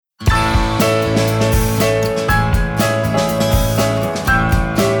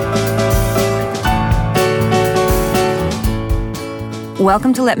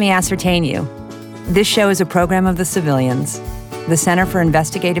Welcome to Let Me Ascertain You. This show is a program of the Civilians, the Center for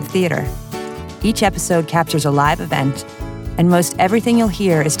Investigative Theater. Each episode captures a live event, and most everything you'll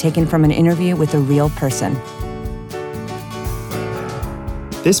hear is taken from an interview with a real person.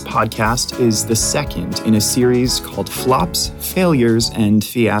 This podcast is the second in a series called Flops, Failures, and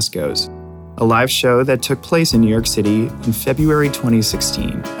Fiascos, a live show that took place in New York City in February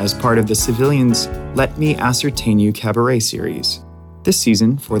 2016 as part of the Civilians' Let Me Ascertain You cabaret series. This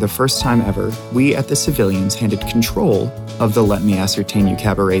season, for the first time ever, we at the Civilians handed control of the Let Me Ascertain You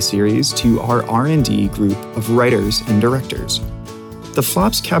cabaret series to our R&D group of writers and directors. The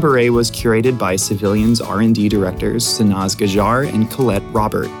Flops Cabaret was curated by Civilians R&D directors Sanaz Gajar and Colette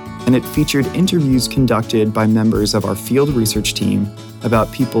Robert, and it featured interviews conducted by members of our field research team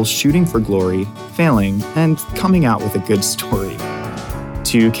about people shooting for glory, failing, and coming out with a good story.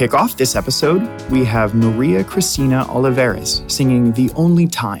 To kick off this episode, we have Maria Cristina Oliveras singing The Only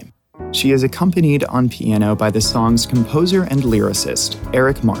Time. She is accompanied on piano by the song's composer and lyricist,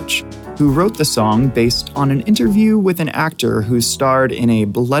 Eric March, who wrote the song based on an interview with an actor who starred in a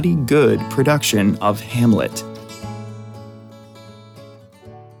bloody good production of Hamlet.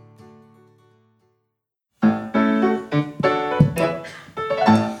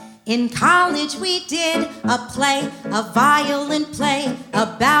 In college we did a play, a violin play,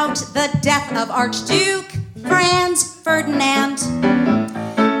 about the death of Archduke Franz Ferdinand.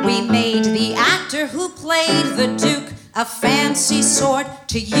 We made the actor who played the Duke a fancy sword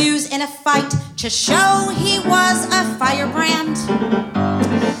to use in a fight to show he was a firebrand.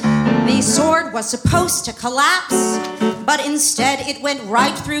 The sword was supposed to collapse, but instead it went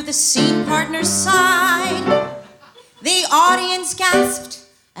right through the scene partner's side. The audience gasped,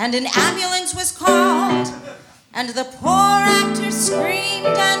 and an ambulance was called, and the poor actor screamed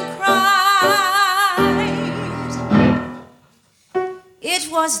and cried. It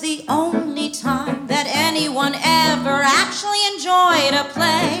was the only time that anyone ever actually enjoyed a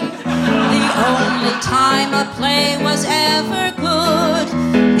play. The only time a play was ever good.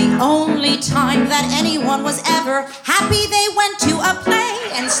 The only time that anyone was ever happy they went to a play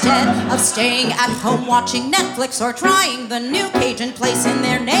instead of staying at home watching Netflix or trying the new Cajun place in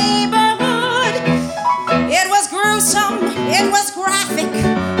their neighborhood. It was gruesome, it was graphic,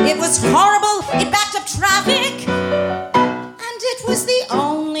 it was horrible, it backed up traffic. It was the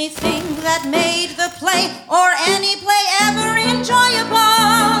only thing that made the play or any play ever enjoyable.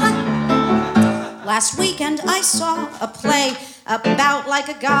 Last weekend I saw a play about like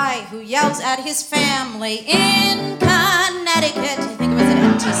a guy who yells at his family in Connecticut. I think it was at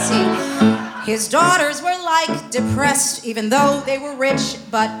MTC. His daughters were like depressed even though they were rich,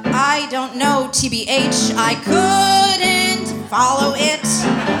 but I don't know, TBH, I couldn't follow it.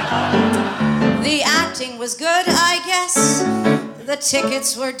 The acting was good, I guess. The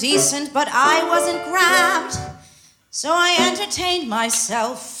tickets were decent, but I wasn't grabbed. So I entertained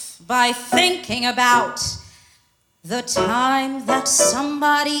myself by thinking about the time that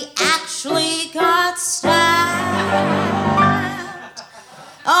somebody actually got stabbed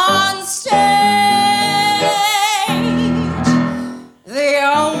on stage. The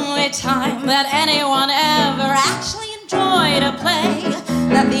only time that anyone ever actually enjoyed a play,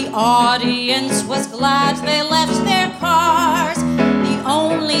 that the audience was glad they left their cars. The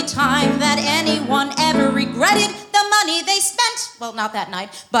only time that anyone ever regretted the money they spent, well, not that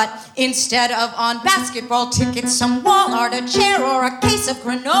night, but instead of on basketball tickets, some wall art, a chair, or a case of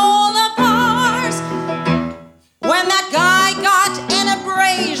granola bars. When that guy got an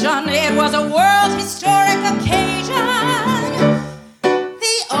abrasion, it was a world historic occasion.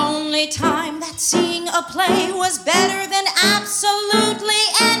 The only time that seeing a play was better than absolutely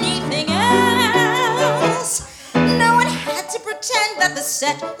anything else. No one had to pretend that the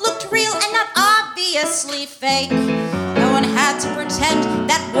set looked real and not obviously fake. No one had to pretend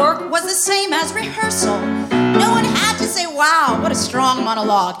that work was the same as rehearsal. No one had to say, wow, what a strong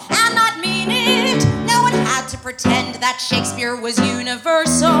monologue, and not mean it. No one had to pretend that Shakespeare was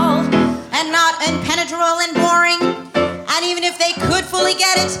universal and not impenetrable and boring. And even if they could fully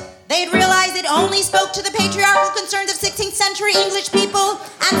get it, they'd realize it only spoke to the patriarchal concerns of 16th century English people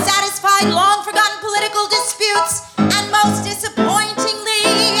and satisfied long-forgotten political disputes. And most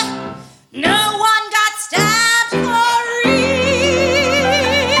disappointingly, no one got stabbed for real.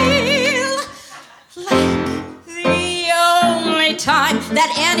 Like the only time that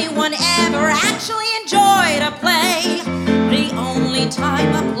anyone ever actually enjoyed a play. The only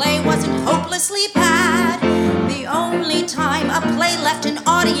time a play wasn't hopelessly bad. The only time a play left an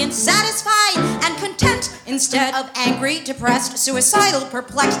audience satisfied and content Instead of angry, depressed, suicidal,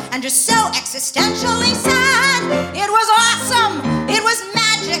 perplexed, and just so existentially sad. It was awesome. It was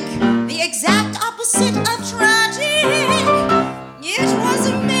magic. The exact opposite of tragic. It was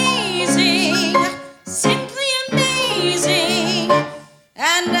amazing. Simply amazing.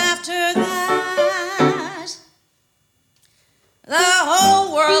 And after that, the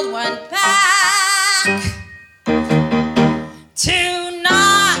whole world went back to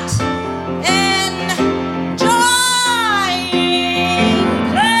not enjoying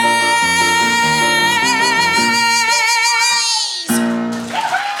plays.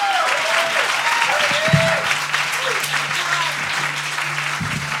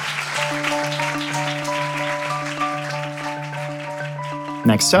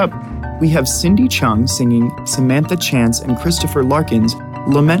 Next up, we have Cindy Chung singing Samantha Chance and Christopher Larkin's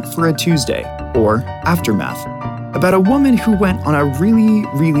Lament for a Tuesday, or Aftermath, about a woman who went on a really,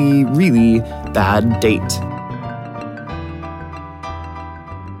 really, really bad date.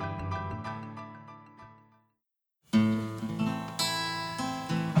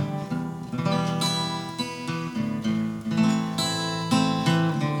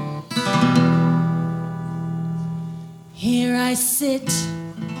 Here I sit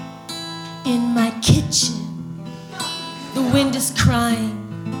in my kitchen. The wind is crying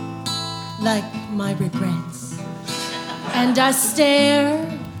like my regrets. And I stare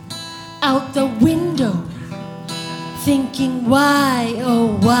out the window, thinking why,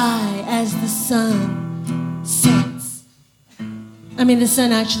 oh why, as the sun sets. I mean, the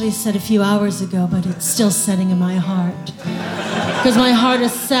sun actually set a few hours ago, but it's still setting in my heart. Because my heart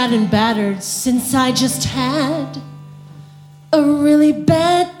is sad and battered since I just had a really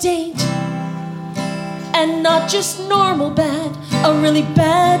bad date. And not just normal bad, a really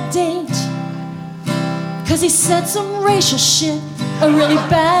bad date. Cause he said some racial shit, a really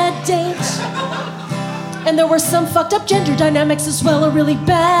bad date. And there were some fucked up gender dynamics as well, a really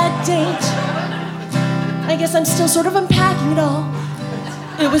bad date. I guess I'm still sort of unpacking it all.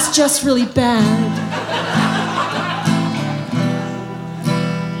 It was just really bad.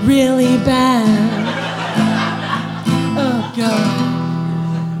 Really bad. Oh God.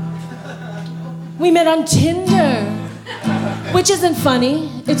 We met on Tinder, which isn't funny.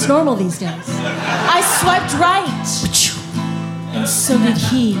 It's normal these days. I swiped right, and so did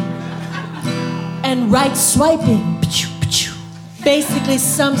he. And right swiping basically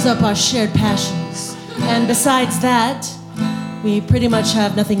sums up our shared passions. And besides that, we pretty much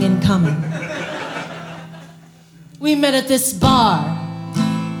have nothing in common. We met at this bar,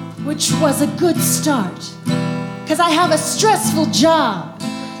 which was a good start, because I have a stressful job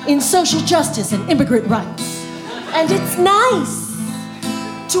in social justice and immigrant rights. And it's nice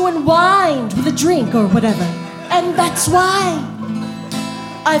to unwind with a drink or whatever. And that's why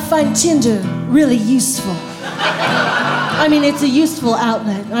I find Tinder really useful. I mean, it's a useful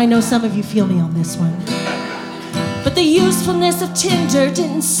outlet. I know some of you feel me on this one. But the usefulness of Tinder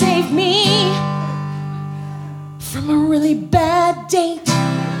didn't save me from a really bad date.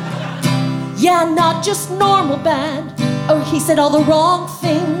 Yeah, not just normal bad. Oh, he said all the wrong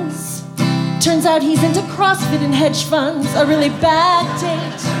things. Turns out he's into CrossFit and hedge funds. A really bad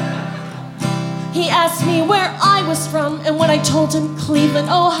date. He asked me where I was from, and when I told him Cleveland,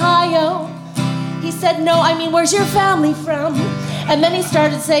 Ohio, he said, no, I mean, where's your family from? And then he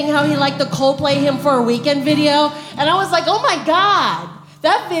started saying how he liked the Coldplay Hymn for a Weekend video. And I was like, oh my God,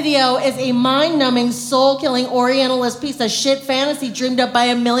 that video is a mind-numbing, soul-killing Orientalist piece of shit fantasy dreamed up by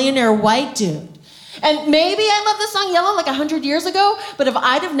a millionaire white dude. And maybe I loved the song Yellow like 100 years ago, but if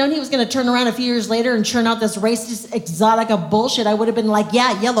I'd have known he was going to turn around a few years later and churn out this racist exotica bullshit, I would have been like,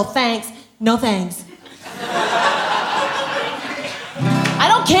 yeah, Yellow, thanks. No thanks. I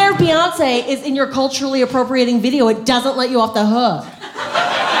don't care if Beyonce is in your culturally appropriating video. It doesn't let you off the hook.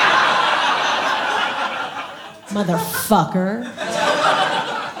 Motherfucker.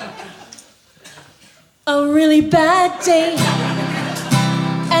 A really bad date.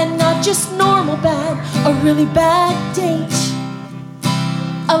 And not just normal bad, a really bad date.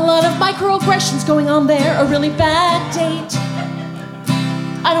 A lot of microaggressions going on there, a really bad date.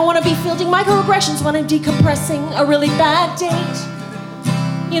 I don't want to be fielding microaggressions when I'm decompressing, a really bad date.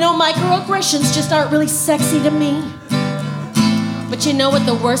 You know, microaggressions just aren't really sexy to me. But you know what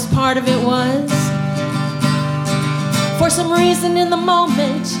the worst part of it was? For some reason in the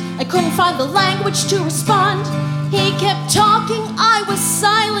moment, I couldn't find the language to respond. He kept talking, I was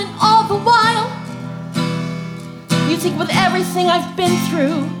silent all the while. You think with everything I've been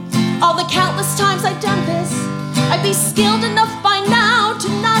through, all the countless times I've done this, I'd be skilled enough by now to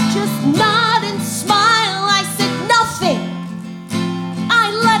not just nod and smile. I said nothing.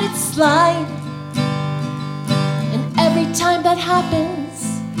 I let it slide. every time that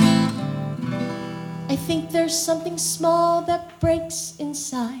happens, I think there's something small that breaks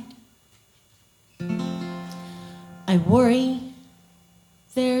inside. I worry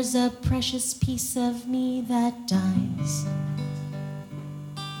there's a precious piece of me that dies.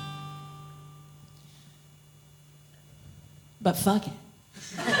 But fuck it.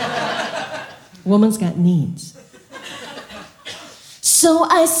 Woman's got needs. So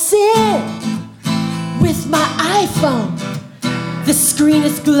I sit with my iPhone. The screen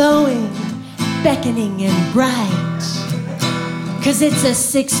is glowing, beckoning and bright. 'Cause it's a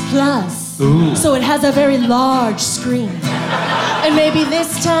 6 Plus. Ooh. So it has a very large screen. And maybe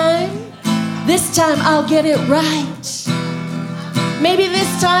this time I'll get it right. Maybe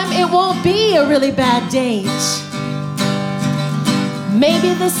this time it won't be a really bad date.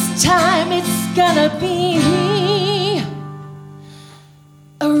 Maybe this time it's gonna be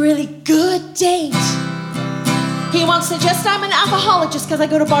a really good date. He won't suggest I'm an alcoholic just because I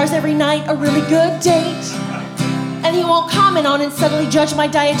go to bars every night. A really good date. And he won't comment on and subtly judge my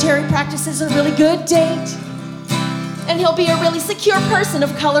dietary practices. A really good date. And he'll be a really secure person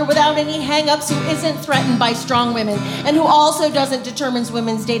of color without any hang-ups, who isn't threatened by strong women, and who also doesn't determine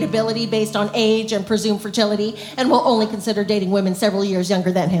women's dateability based on age and presumed fertility, and will only consider dating women several years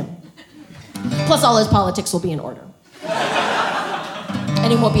younger than him. Plus, all his politics will be in order.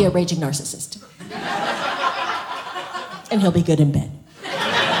 And he won't be a raging narcissist. And he'll be good in bed.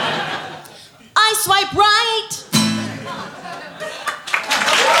 I swipe right.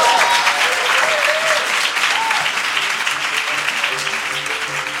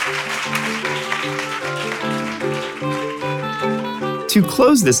 To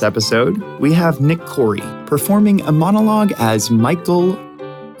close this episode, we have Nick Corey performing a monologue as Michael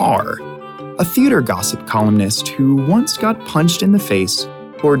R., a theater gossip columnist who once got punched in the face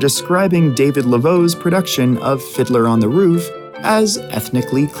for describing David Laveau's production of Fiddler on the Roof as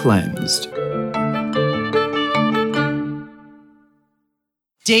ethnically cleansed.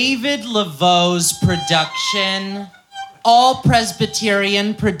 David Laveau's production, all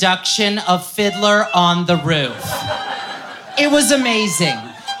Presbyterian production of Fiddler on the Roof. It was amazing.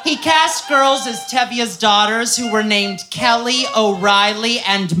 He cast girls as Tevia's daughters who were named Kelly, O'Reilly,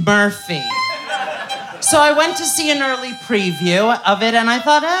 and Murphy. So I went to see an early preview of it, and I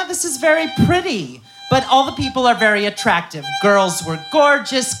thought, this is very pretty. But all the people are very attractive. Girls were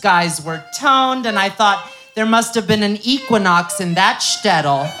gorgeous, guys were toned, and I thought there must have been an equinox in that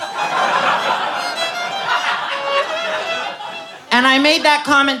shtetl. And I made that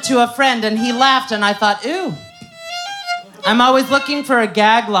comment to a friend, and he laughed, and I thought, ooh. I'm always looking for a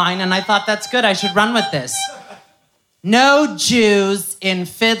gag line, and I thought that's good. I should run with this. No Jews in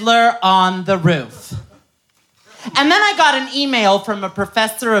Fiddler on the Roof. And then I got an email from a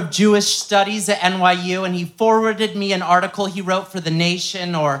professor of Jewish studies at NYU, and he forwarded me an article he wrote for The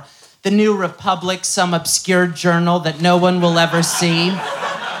Nation or The New Republic, some obscure journal that no one will ever see.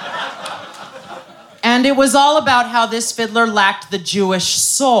 And it was all about how this fiddler lacked the Jewish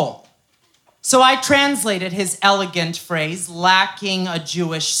soul. So I translated his elegant phrase, lacking a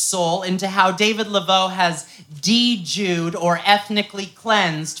Jewish soul, into how David Laveau has de-Jewed or ethnically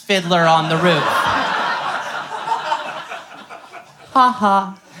cleansed Fiddler on the Roof. Ha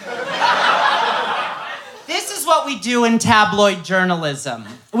ha. This is what we do in tabloid journalism.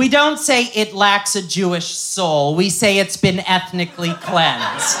 We don't say it lacks a Jewish soul. We say it's been ethnically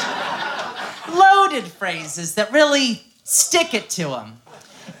cleansed. Loaded phrases that really stick it to him.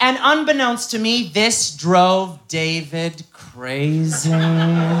 And unbeknownst to me, this drove David crazy.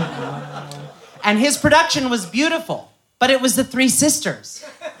 And his production was beautiful, but it was the Three Sisters.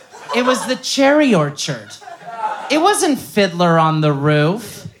 It was the Cherry Orchard. It wasn't Fiddler on the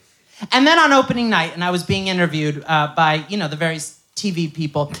Roof. And then on opening night, and I was being interviewed by, the various TV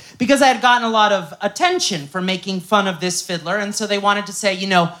people, because I had gotten a lot of attention for making fun of this fiddler, and so they wanted to say,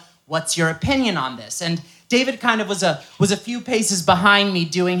 what's your opinion on this? And David kind of was a few paces behind me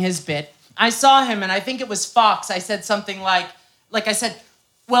doing his bit. I saw him, and I think it was Fox. I said something like I said,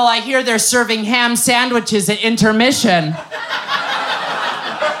 well, I hear they're serving ham sandwiches at intermission.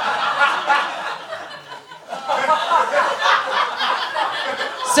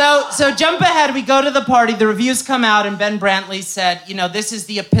 So jump ahead, we go to the party, the reviews come out, and Ben Brantley said, this is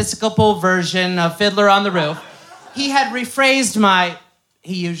the Episcopal version of Fiddler on the Roof. He had rephrased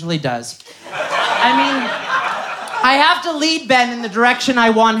he usually does. I have to lead Ben in the direction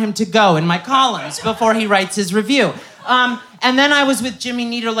I want him to go in my columns before he writes his review. And then I was with Jimmy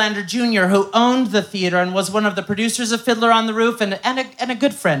Niederlander Jr., who owned the theater and was one of the producers of Fiddler on the Roof and a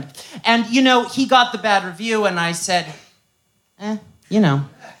good friend. And, he got the bad review, and I said,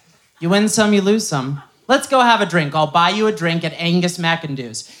 you win some, you lose some. Let's go have a drink. I'll buy you a drink at Angus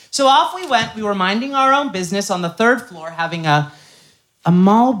McIndoe's. So off we went. We were minding our own business on the 3rd floor, having a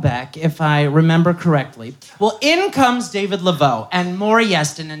Malbec, if I remember correctly. Well, in comes David Laveau and Maury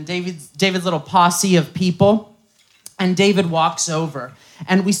Yeston and David's little posse of people. And David walks over,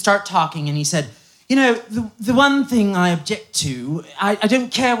 and we start talking, and he said, you know, the one thing I object to, I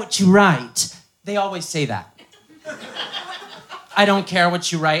don't care what you write. They always say that. I don't care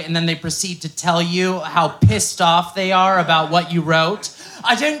what you write, and then they proceed to tell you how pissed off they are about what you wrote.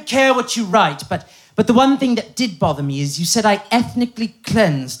 I don't care what you write, but the one thing that did bother me is you said I ethnically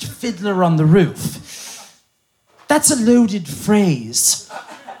cleansed Fiddler on the Roof. That's a loaded phrase.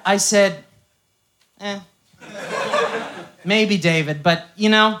 I said, maybe, David, but, you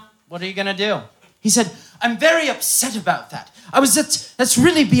know, what are you gonna do? He said, I'm very upset about that. That's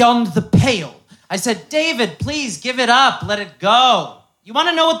really beyond the pale. I said, David, please give it up. Let it go. You want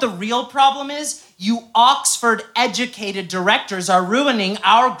to know what the real problem is? You Oxford-educated directors are ruining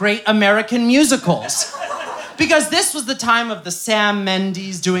our great American musicals. Because this was the time of the Sam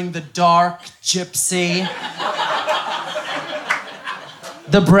Mendes doing The Dark Gypsy,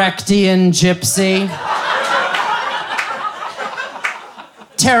 the Brechtian Gypsy.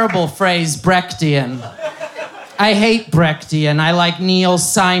 Terrible phrase, Brechtian. I hate Brechtian. I like Neil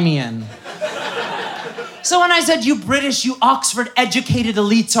Simon. So when I said, you British, you Oxford-educated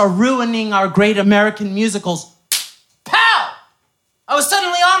elites are ruining our great American musicals, pow! I was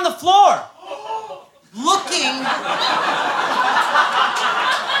suddenly on the floor,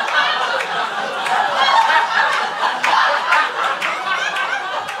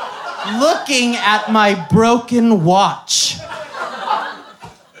 looking at my broken watch.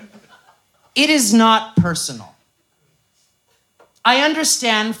 It is not personal. I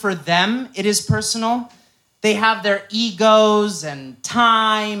understand for them it is personal. They have their egos and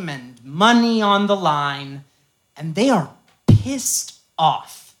time and money on the line, and they are pissed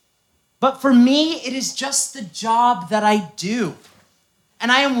off. But for me, it is just the job that I do.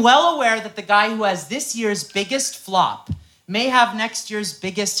 And I am well aware that the guy who has this year's biggest flop may have next year's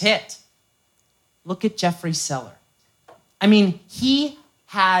biggest hit. Look at Jeffrey Seller. I mean, he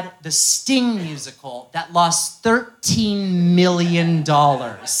had the Sting musical that lost $13 million.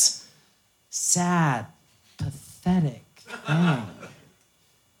 Sad, pathetic thing.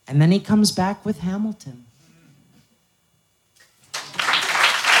 And then he comes back with Hamilton.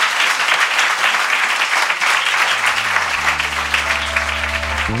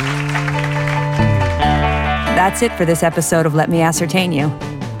 That's it for this episode of Let Me Ascertain You.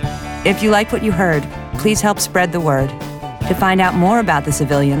 If you liked what you heard, please help spread the word. To find out more about The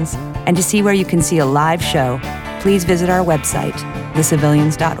Civilians and to see where you can see a live show, please visit our website,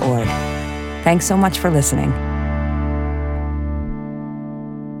 thecivilians.org. Thanks so much for listening.